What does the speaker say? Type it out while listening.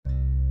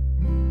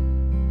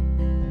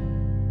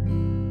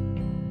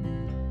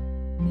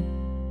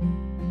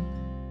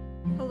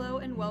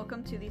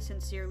welcome to the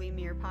Sincerely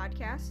Mere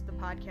podcast, the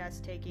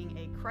podcast taking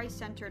a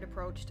Christ-centered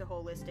approach to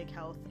holistic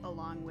health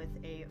along with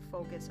a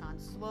focus on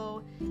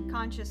slow,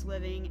 conscious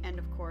living and,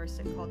 of course,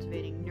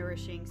 cultivating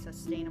nourishing,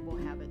 sustainable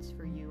habits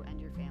for you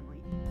and your family.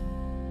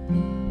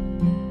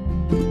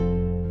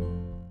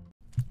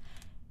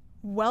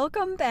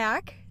 Welcome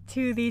back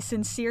to the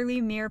Sincerely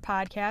Mere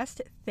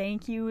podcast.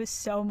 Thank you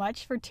so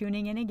much for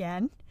tuning in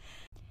again.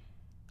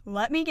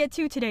 Let me get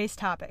to today's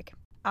topic.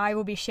 I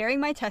will be sharing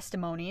my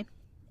testimony,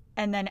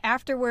 and then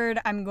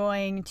afterward, I'm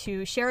going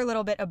to share a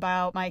little bit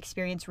about my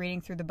experience reading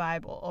through the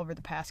Bible over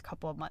the past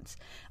couple of months.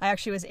 I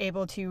actually was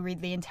able to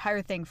read the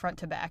entire thing front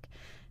to back.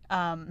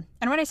 And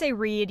when I say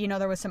read,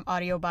 there was some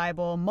audio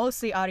Bible,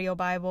 mostly audio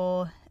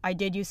Bible. I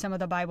did use some of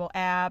the Bible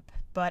app,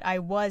 but I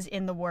was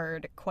in the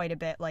Word quite a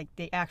bit, like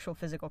the actual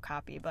physical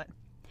copy. But,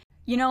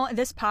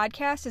 this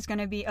podcast is going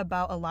to be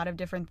about a lot of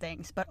different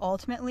things, but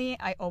ultimately,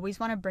 I always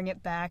want to bring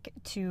it back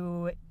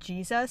to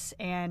Jesus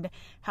and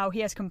how he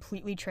has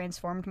completely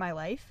transformed my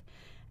life.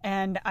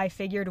 And I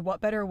figured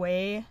what better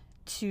way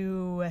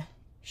to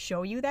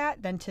show you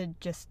that than to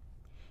just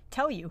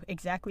tell you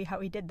exactly how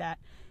he did that.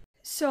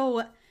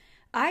 So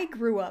I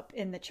grew up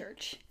in the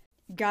church.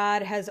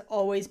 God has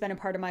always been a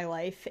part of my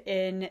life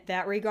in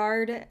that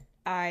regard.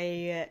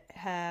 I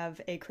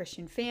have a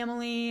Christian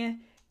family.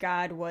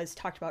 God was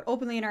talked about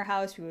openly in our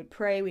house. We would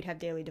pray. We'd have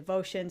daily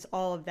devotions,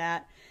 all of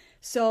that.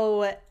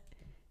 So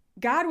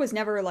God was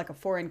never like a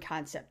foreign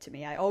concept to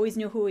me. I always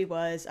knew who he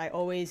was. I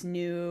always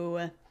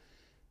knew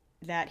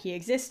that he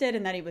existed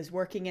and that he was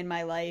working in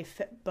my life.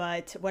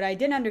 But what I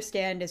didn't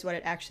understand is what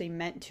it actually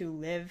meant to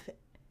live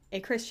a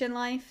Christian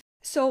life.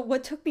 So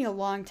what took me a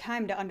long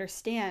time to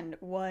understand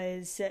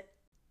was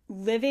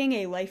living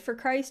a life for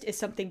Christ is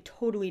something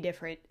totally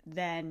different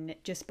than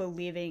just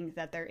believing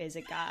that there is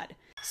a God.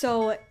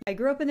 So I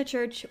grew up in the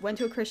church, went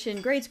to a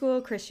Christian grade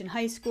school, Christian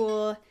high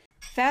school.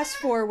 Fast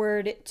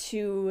forward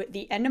to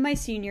the end of my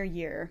senior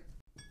year.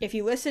 If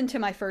you listen to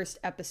my first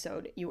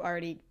episode, you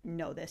already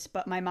know this,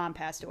 but my mom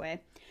passed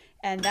away.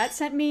 And that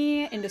sent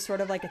me into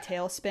sort of like a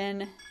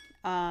tailspin.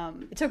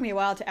 It took me a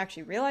while to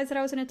actually realize that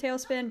I was in a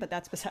tailspin, but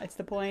that's besides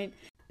the point.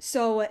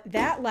 So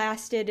that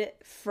lasted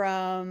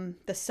from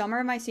the summer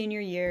of my senior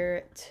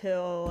year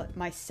till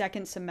my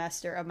second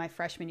semester of my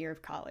freshman year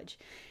of college.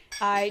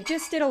 I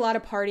just did a lot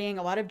of partying,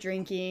 a lot of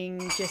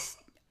drinking,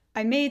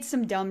 I made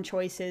some dumb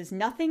choices,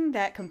 nothing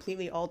that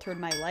completely altered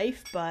my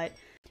life, but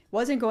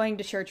wasn't going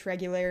to church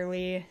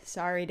regularly.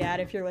 Sorry, Dad,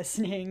 if you're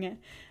listening.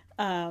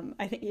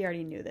 I think you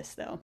already knew this,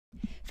 though.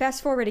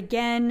 Fast forward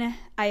again,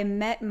 I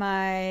met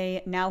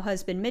my now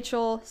husband,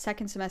 Mitchell,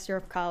 second semester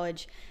of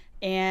college,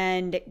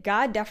 and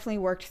God definitely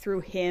worked through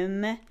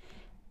him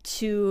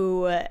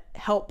to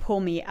help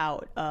pull me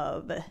out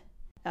of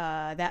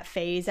that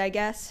phase, I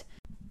guess.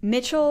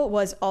 Mitchell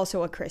was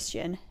also a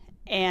Christian,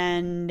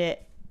 and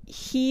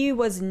he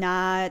was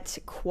not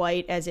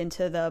quite as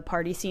into the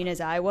party scene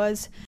as I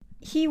was.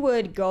 He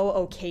would go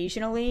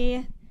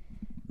occasionally,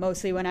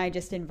 mostly when I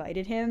just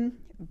invited him,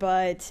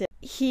 but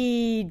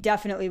he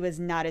definitely was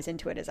not as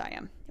into it as I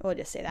am. We'll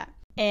just say that.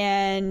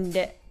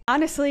 And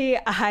honestly,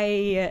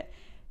 I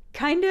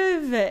kind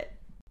of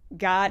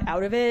got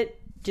out of it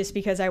just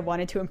because I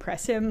wanted to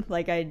impress him.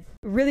 Like, I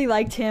really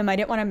liked him. I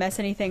didn't want to mess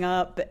anything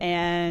up.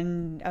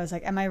 And I was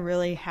like, am I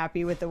really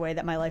happy with the way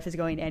that my life is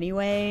going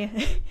anyway?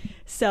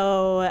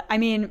 So, I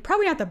mean,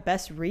 probably not the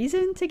best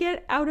reason to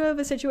get out of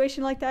a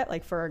situation like that,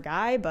 like for a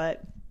guy,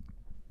 but,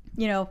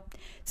 it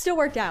still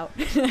worked out.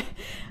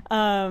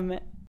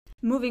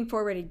 Moving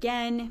forward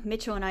again,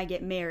 Mitchell and I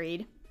get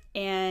married.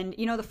 And,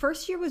 the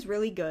first year was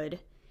really good.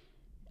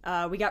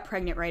 We got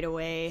pregnant right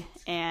away,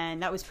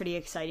 and that was pretty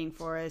exciting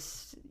for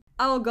us.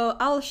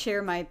 I'll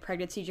share my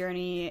pregnancy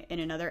journey in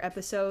another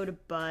episode,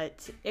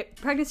 but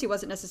pregnancy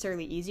wasn't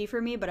necessarily easy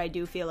for me, but I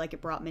do feel like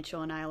it brought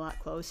Mitchell and I a lot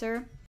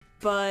closer.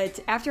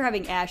 But after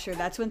having Asher,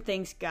 that's when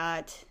things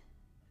got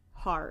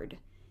hard.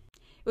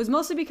 It was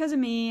mostly because of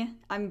me.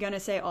 I'm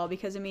gonna say all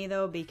because of me,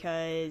 though,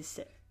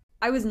 because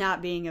I was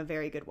not being a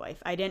very good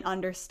wife. I didn't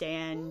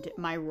understand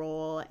my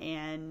role,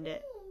 and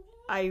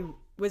I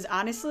was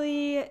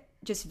honestly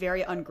just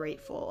very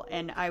ungrateful,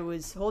 and I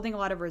was holding a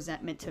lot of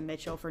resentment to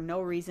Mitchell for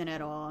no reason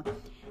at all.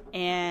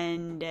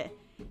 And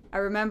I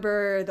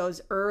remember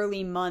those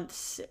early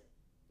months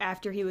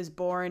after he was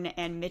born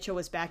and Mitchell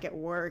was back at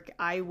work,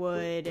 I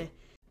would,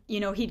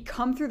 he'd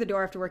come through the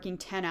door after working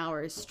 10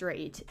 hours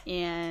straight,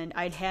 and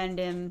I'd hand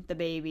him the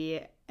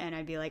baby and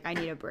I'd be like, I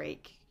need a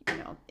break,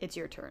 it's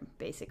your turn,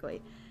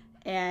 basically.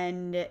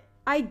 And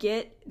I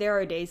get there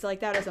are days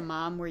like that as a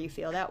mom where you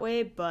feel that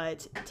way,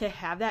 but to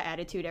have that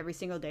attitude every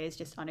single day is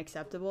just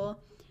unacceptable.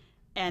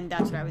 And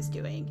that's what I was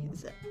doing.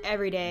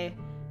 Every day,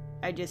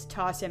 I just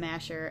toss him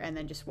Asher and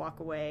then just walk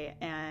away.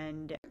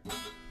 And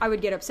I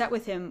would get upset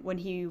with him when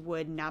he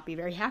would not be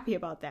very happy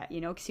about that,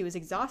 because he was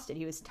exhausted.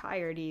 He was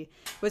tired. He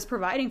was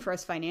providing for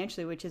us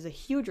financially, which is a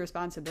huge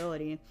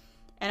responsibility.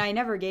 And I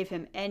never gave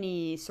him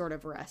any sort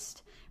of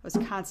rest. I was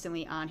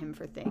constantly on him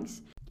for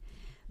things.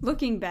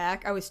 Looking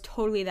back, I was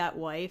totally that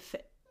wife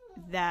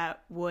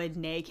that would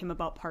nag him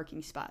about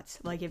parking spots.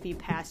 Like if he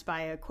passed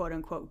by a quote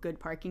unquote good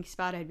parking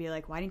spot, I'd be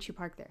like, why didn't you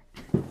park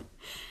there?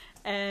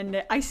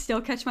 And I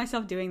still catch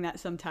myself doing that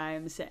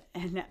sometimes.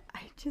 And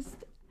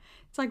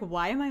it's like,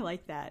 why am I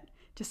like that?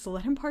 Just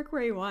let him park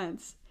where he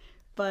wants.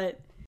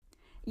 But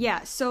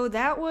yeah, so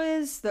that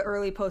was the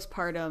early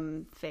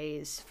postpartum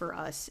phase for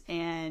us.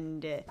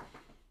 And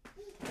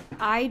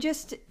I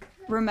just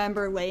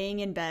remember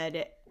laying in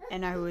bed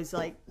and I was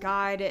like,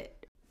 God,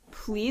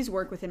 please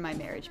work within my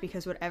marriage,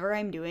 because whatever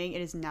I'm doing,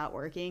 it is not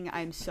working.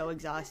 I'm so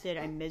exhausted.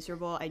 I'm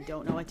miserable. I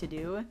don't know what to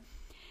do.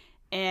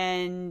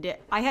 And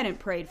I hadn't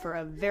prayed for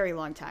a very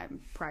long time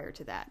prior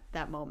to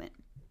that moment.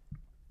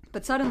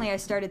 But suddenly I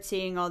started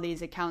seeing all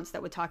these accounts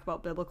that would talk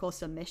about biblical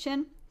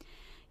submission.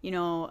 You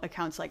know,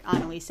 accounts like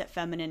Annalise at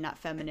Feminine Not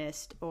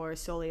Feminist or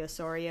Soli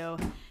Osorio.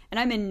 And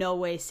I'm in no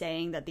way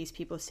saying that these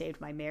people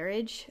saved my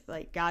marriage.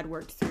 Like, God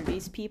worked through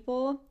these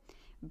people.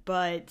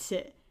 But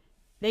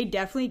they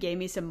definitely gave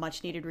me some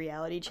much needed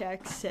reality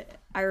checks.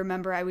 I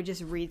remember I would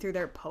just read through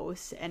their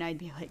posts and I'd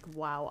be like,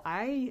 wow,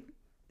 I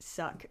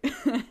suck.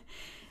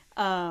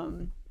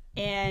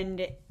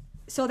 And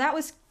so that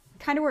was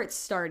kind of where it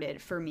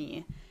started for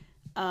me.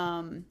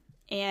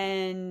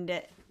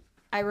 And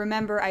I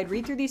remember I'd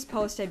read through these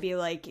posts. I'd be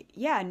like,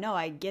 yeah, no,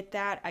 I get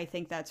that. I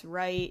think that's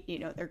right. You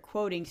know, they're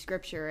quoting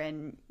scripture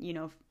and, you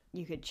know,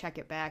 you could check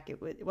it back.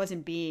 It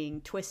wasn't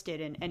being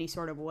twisted in any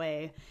sort of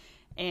way.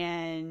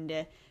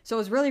 And so it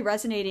was really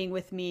resonating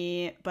with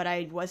me, but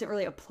I wasn't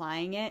really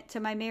applying it to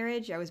my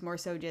marriage. I was more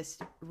so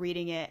just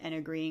reading it and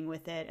agreeing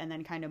with it and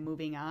then kind of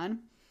moving on.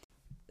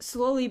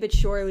 Slowly but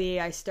surely,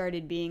 I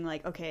started being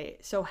like, okay,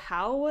 so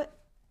how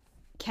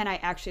can I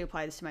actually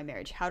apply this to my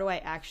marriage? How do I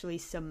actually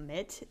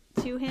submit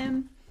to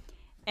him?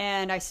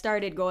 And I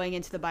started going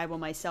into the Bible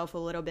myself a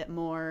little bit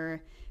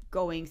more,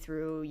 going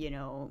through, you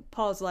know,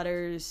 Paul's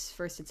letters,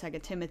 1st and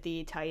 2nd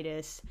Timothy,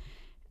 Titus,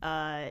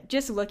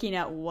 just looking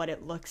at what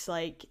it looks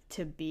like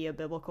to be a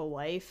biblical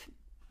wife.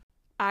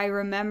 I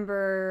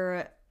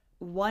remember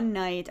one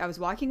night I was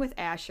walking with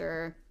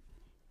Asher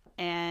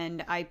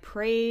and I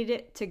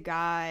prayed to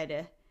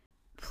God,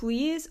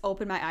 please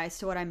open my eyes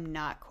to what I'm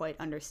not quite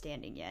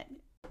understanding yet.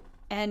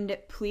 And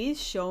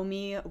please show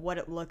me what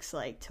it looks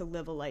like to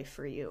live a life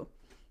for you.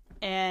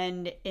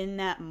 And in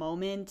that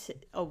moment,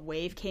 a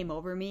wave came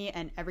over me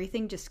and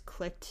everything just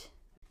clicked.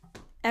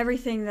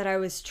 Everything that I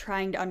was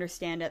trying to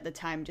understand at the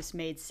time just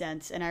made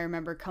sense. And I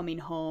remember coming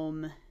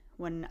home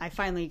when I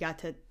finally got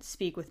to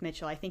speak with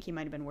Mitchell. I think he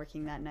might have been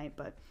working that night,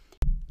 but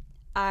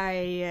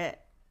I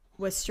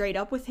was straight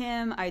up with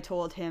him. I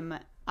told him,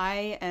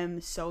 I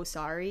am so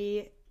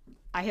sorry.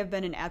 I have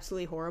been an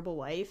absolutely horrible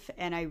wife,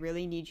 and I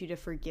really need you to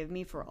forgive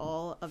me for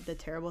all of the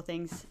terrible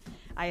things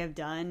I have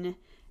done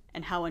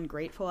and how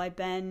ungrateful I've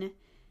been.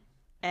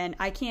 And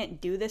I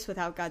can't do this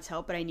without God's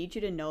help, but I need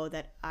you to know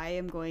that I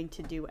am going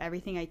to do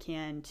everything I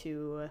can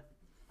to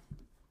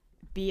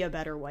be a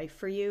better wife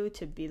for you,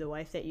 to be the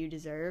wife that you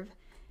deserve.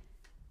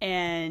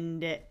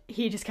 And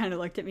he just kind of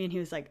looked at me and he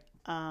was like,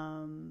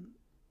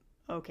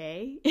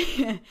 okay.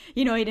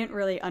 You know, he didn't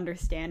really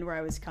understand where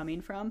I was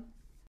coming from.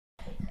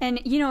 And,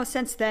 you know,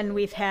 since then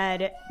we've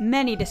had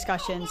many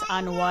discussions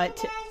on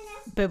what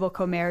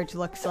biblical marriage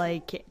looks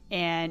like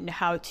and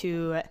how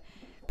to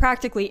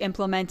practically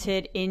implement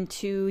it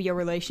into your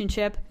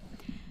relationship.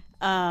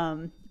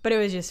 But it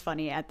was just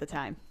funny at the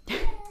time.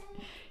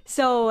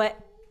 So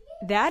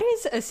that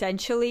is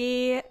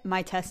essentially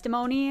my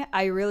testimony.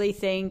 I really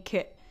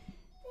think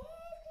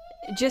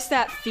just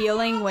that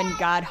feeling when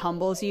God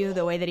humbles you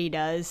the way that he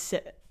does.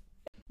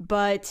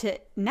 But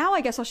now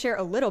I guess I'll share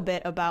a little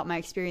bit about my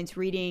experience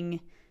reading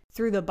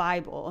through the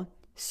Bible.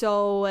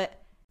 So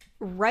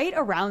right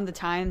around the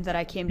time that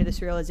I came to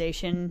this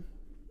realization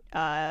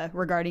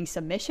regarding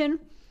submission,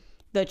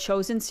 the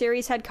Chosen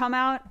series had come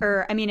out.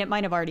 Or, I mean, it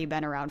might have already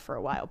been around for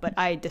a while, but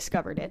I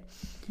discovered it.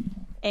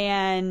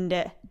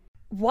 And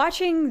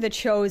watching The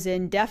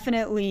Chosen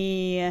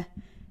definitely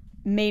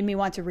made me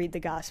want to read the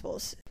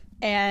Gospels.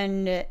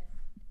 And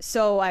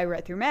so I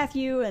read through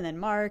Matthew and then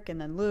Mark and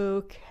then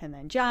Luke and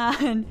then John.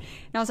 And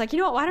I was like, you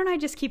know what, why don't I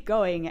just keep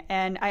going?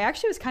 And I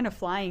actually was kind of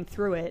flying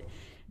through it.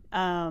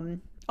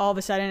 All of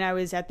a sudden I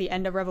was at the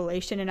end of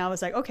Revelation and I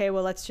was like, okay,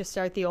 well, let's just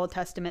start the Old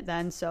Testament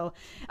then. So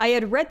I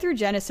had read through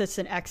Genesis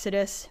and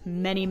Exodus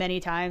many, many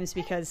times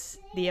because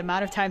the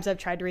amount of times I've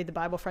tried to read the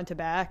Bible front to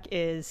back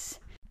is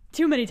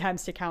too many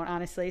times to count,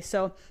 honestly.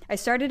 So I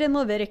started in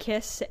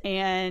Leviticus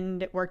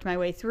and worked my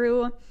way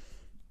through.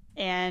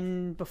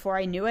 And before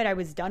I knew it, I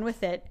was done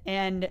with it.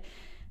 And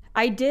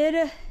I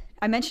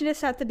mentioned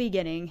this at the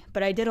beginning,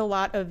 but I did a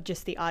lot of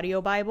just the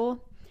audio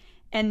Bible.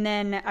 And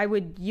then I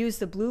would use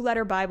the Blue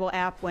Letter Bible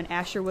app when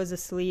Asher was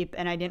asleep,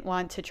 and I didn't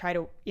want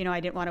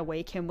to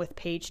wake him with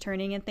page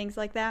turning and things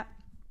like that.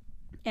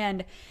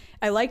 And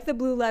I like the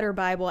Blue Letter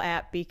Bible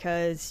app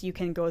because you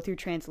can go through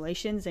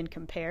translations and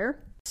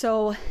compare.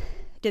 So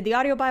did the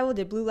audio Bible,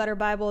 did Blue Letter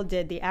Bible,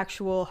 did the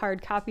actual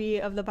hard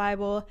copy of the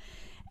Bible.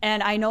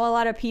 And I know a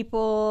lot of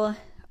people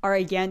are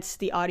against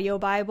the audio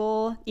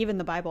Bible, even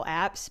the Bible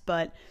apps,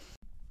 but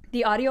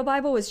The audio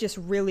Bible was just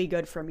really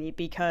good for me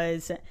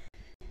because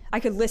I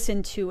could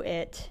listen to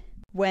it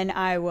when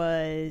I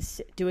was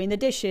doing the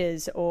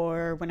dishes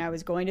or when I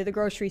was going to the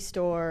grocery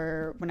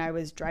store, when I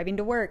was driving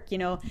to work, you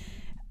know.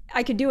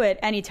 I could do it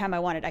anytime I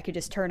wanted. I could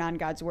just turn on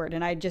God's word,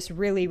 and I just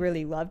really,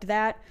 really loved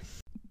that.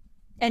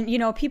 And, you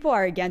know, people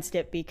are against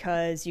it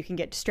because you can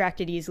get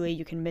distracted easily,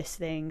 you can miss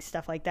things,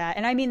 stuff like that.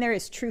 And I mean, there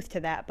is truth to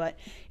that, but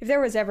if there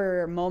was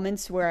ever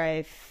moments where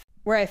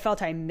I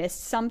felt I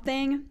missed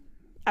something,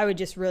 I would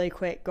just really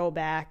quick go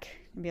back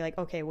and be like,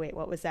 okay, wait,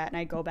 what was that? And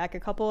I'd go back a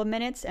couple of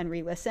minutes and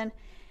re-listen.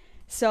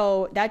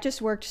 So that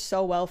just worked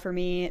so well for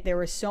me. There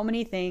were so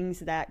many things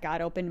that God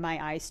opened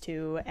my eyes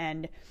to.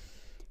 And,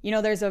 you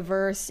know, there's a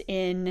verse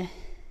in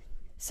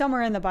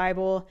somewhere in the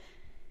Bible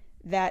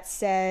that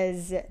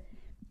says,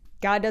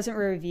 God doesn't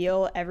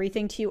reveal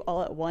everything to you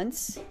all at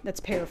once. That's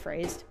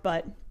paraphrased,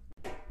 but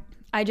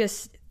I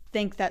just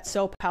think that's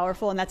so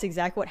powerful, and that's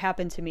exactly what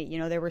happened to me. You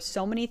know, there were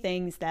so many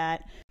things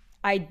that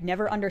I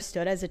never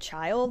understood as a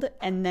child,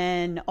 and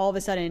then all of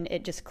a sudden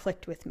it just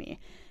clicked with me.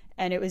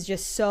 And it was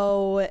just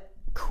so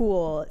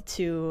cool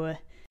to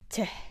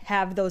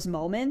have those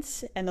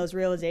moments and those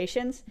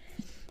realizations.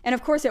 And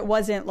of course, it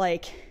wasn't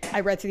like I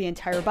read through the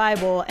entire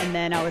Bible and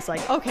then I was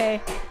like, okay,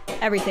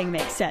 everything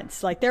makes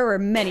sense. Like, there were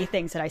many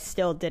things that I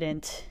still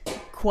didn't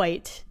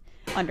quite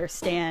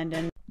understand.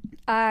 And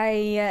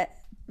I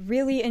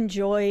really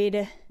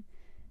enjoyed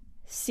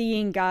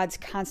seeing God's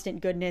constant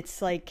goodness.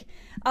 Like,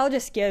 I'll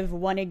just give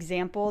one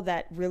example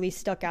that really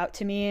stuck out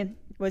to me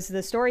was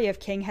the story of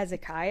King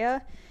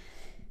Hezekiah.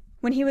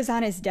 When he was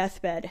on his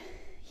deathbed,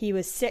 he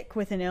was sick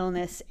with an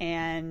illness,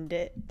 and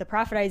the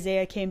prophet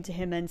Isaiah came to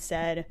him and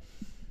said,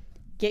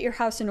 get your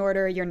house in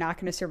order, you're not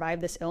going to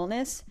survive this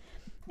illness.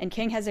 And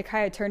King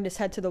Hezekiah turned his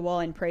head to the wall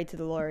and prayed to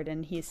the Lord,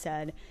 and he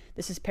said,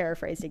 this is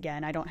paraphrased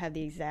again, I don't have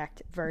the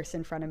exact verse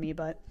in front of me,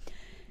 but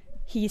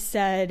he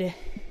said,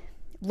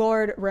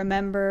 Lord,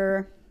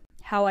 remember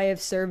how I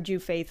have served you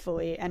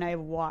faithfully, and I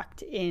have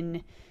walked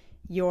in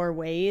your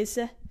ways.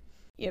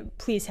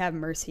 Please have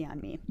mercy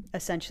on me,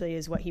 essentially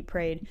is what he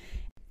prayed.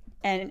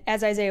 And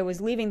as Isaiah was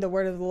leaving, the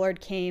word of the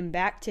Lord came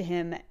back to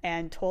him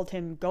and told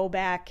him, go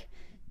back,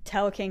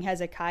 tell King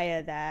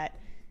Hezekiah that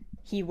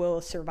he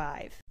will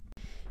survive.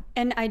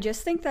 And I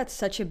just think that's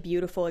such a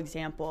beautiful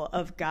example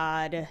of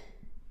God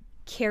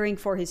caring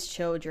for his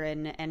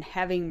children and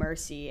having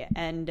mercy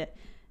and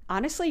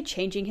honestly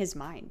changing his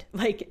mind.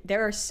 Like,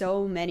 there are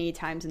so many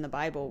times in the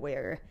Bible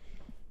where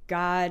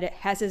God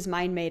has his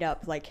mind made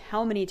up. Like,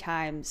 how many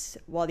times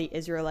while the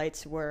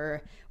Israelites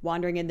were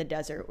wandering in the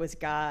desert was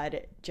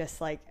God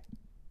just like,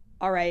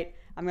 all right,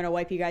 I'm going to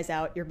wipe you guys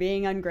out. You're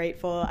being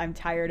ungrateful. I'm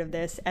tired of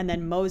this. And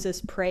then Moses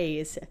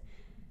prays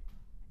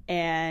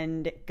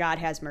and God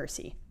has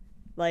mercy.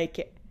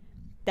 Like,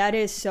 that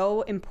is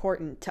so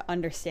important to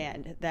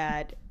understand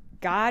that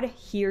God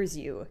hears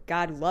you.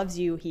 God loves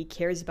you. He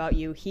cares about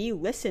you. He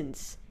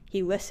listens.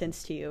 He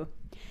listens to you.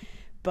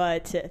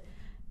 But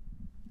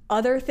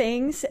other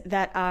things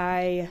that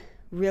I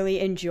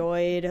really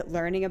enjoyed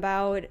learning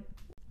about,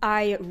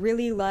 I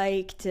really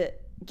liked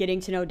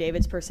getting to know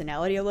David's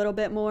personality a little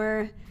bit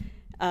more.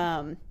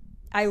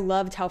 I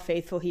loved how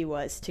faithful he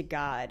was to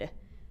God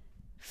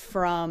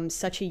from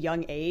such a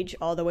young age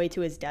all the way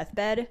to his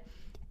deathbed,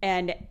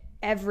 and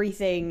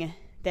everything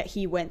that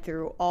he went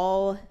through,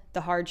 all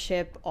the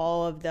hardship,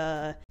 all of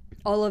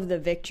the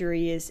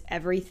victories,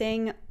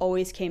 everything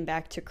always came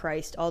back to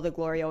Christ. All the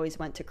glory always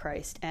went to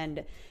Christ.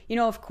 And, you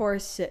know, of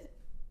course,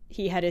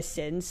 he had his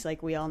sins.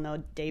 Like, we all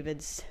know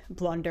David's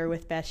blunder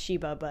with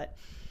Bathsheba, but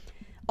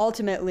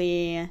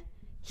ultimately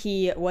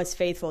he was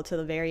faithful to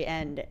the very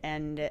end.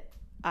 And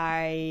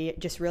I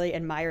just really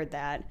admired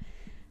that.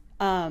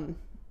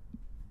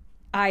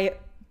 I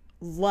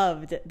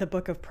loved the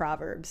book of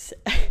Proverbs.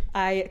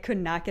 I could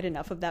not get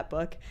enough of that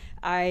book.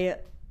 I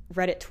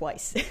read it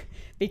twice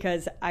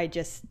because I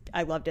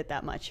loved it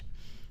that much.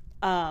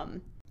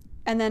 And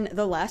then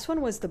the last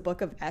one was the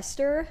book of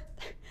Esther.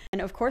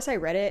 And of course I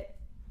read it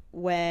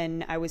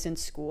when I was in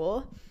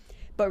school,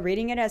 but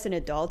reading it as an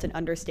adult and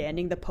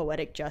understanding the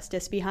poetic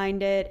justice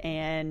behind it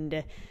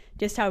and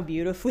just how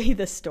beautifully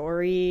the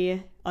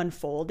story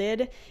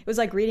unfolded, it was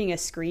like reading a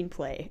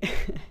screenplay.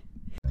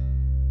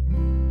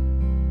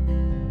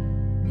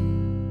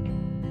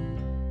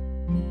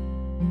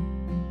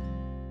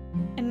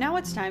 And now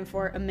it's time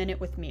for A Minute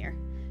with Mir,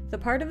 the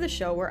part of the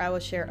show where I will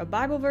share a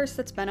Bible verse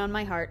that's been on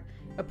my heart,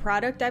 a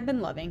product I've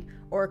been loving,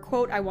 or a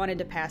quote I wanted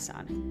to pass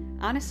on.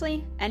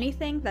 Honestly,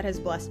 anything that has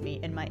blessed me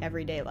in my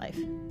everyday life.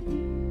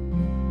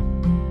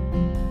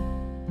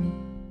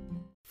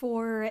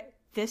 For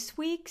this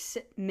week's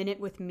Minute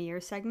with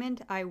Mir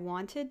segment, I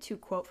wanted to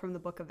quote from the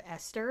book of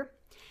Esther.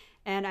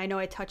 And I know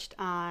I touched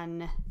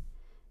on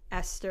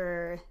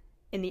Esther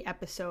in the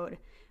episode,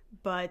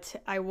 but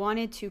I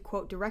wanted to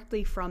quote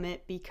directly from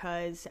it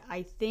because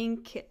I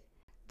think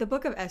the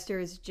book of Esther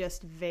is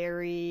just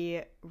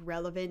very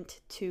relevant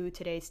to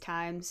today's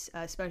times,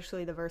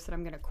 especially the verse that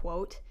I'm going to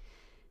quote.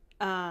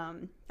 A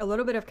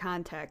little bit of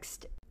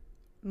context.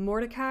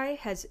 Mordecai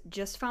has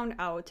just found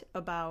out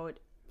about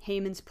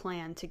Haman's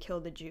plan to kill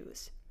the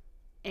Jews.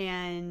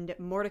 And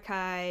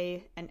Mordecai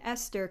and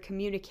Esther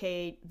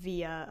communicate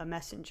via a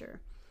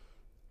messenger.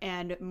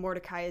 And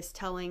Mordecai is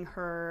telling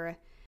her,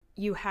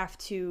 you have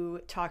to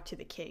talk to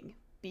the king,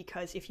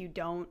 because if you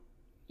don't,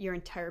 your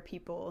entire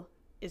people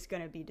is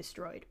going to be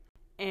destroyed.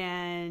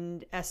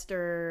 And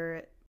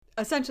Esther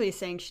essentially is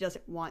saying she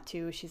doesn't want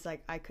to. She's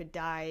like, I could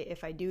die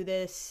if I do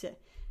this.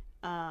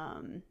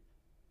 And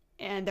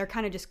they're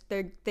kind of just,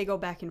 they go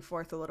back and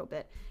forth a little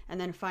bit. And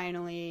then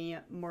finally,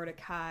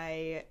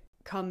 Mordecai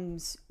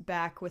comes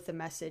back with a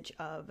message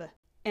of,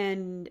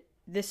 and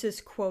this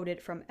is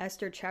quoted from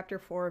Esther chapter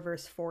 4,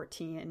 verse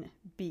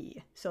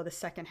 14b, so the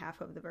second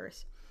half of the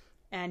verse.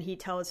 And he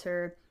tells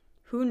her,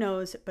 who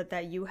knows but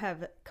that you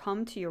have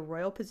come to your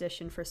royal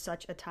position for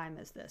such a time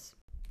as this.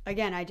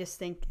 Again, I just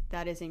think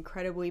that is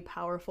incredibly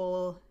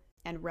powerful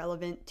and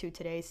relevant to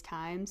today's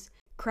times.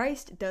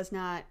 Christ does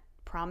not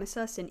promise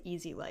us an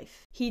easy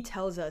life. He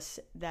tells us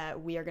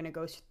that we are going to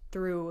go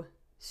through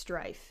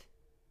strife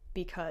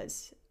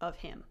because of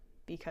him,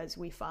 because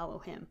we follow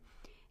him.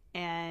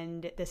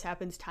 And this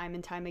happens time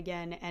and time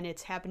again, and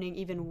it's happening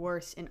even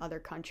worse in other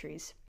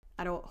countries.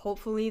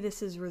 Hopefully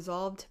this is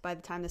resolved by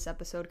the time this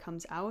episode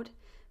comes out,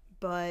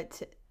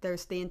 but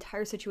there's the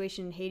entire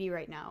situation in Haiti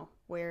right now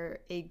where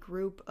a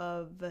group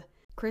of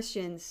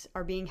Christians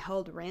are being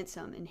held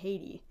ransom in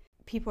Haiti.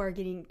 People are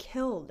getting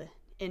killed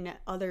in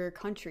other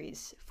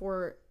countries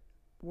for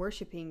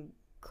worshiping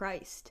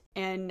Christ.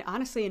 And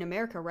honestly, in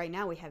America right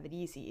now, we have it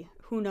easy.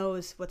 Who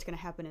knows what's going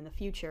to happen in the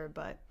future,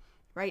 but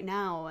right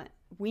now,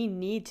 we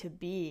need to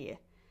be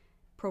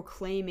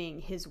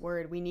proclaiming his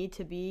word. We need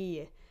to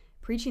be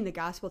preaching the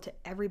gospel to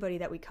everybody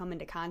that we come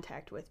into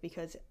contact with,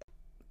 because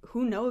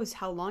who knows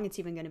how long it's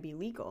even going to be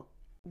legal.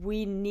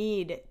 We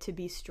need to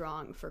be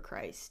strong for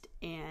Christ,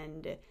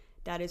 and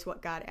that is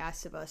what God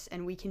asks of us,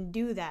 and we can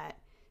do that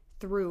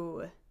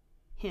through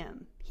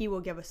him. He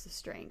will give us the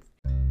strength.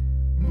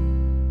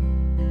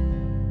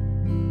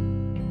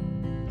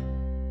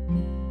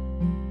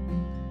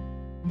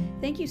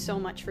 Thank you so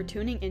much for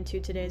tuning into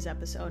today's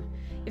episode.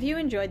 If you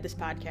enjoyed this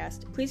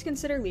podcast, please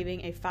consider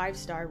leaving a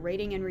 5-star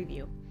rating and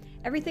review.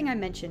 Everything I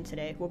mentioned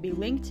today will be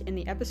linked in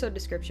the episode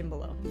description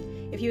below.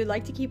 If you would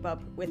like to keep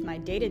up with my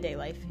day-to-day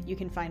life, you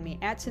can find me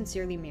at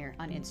SincerelyMir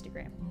on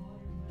Instagram.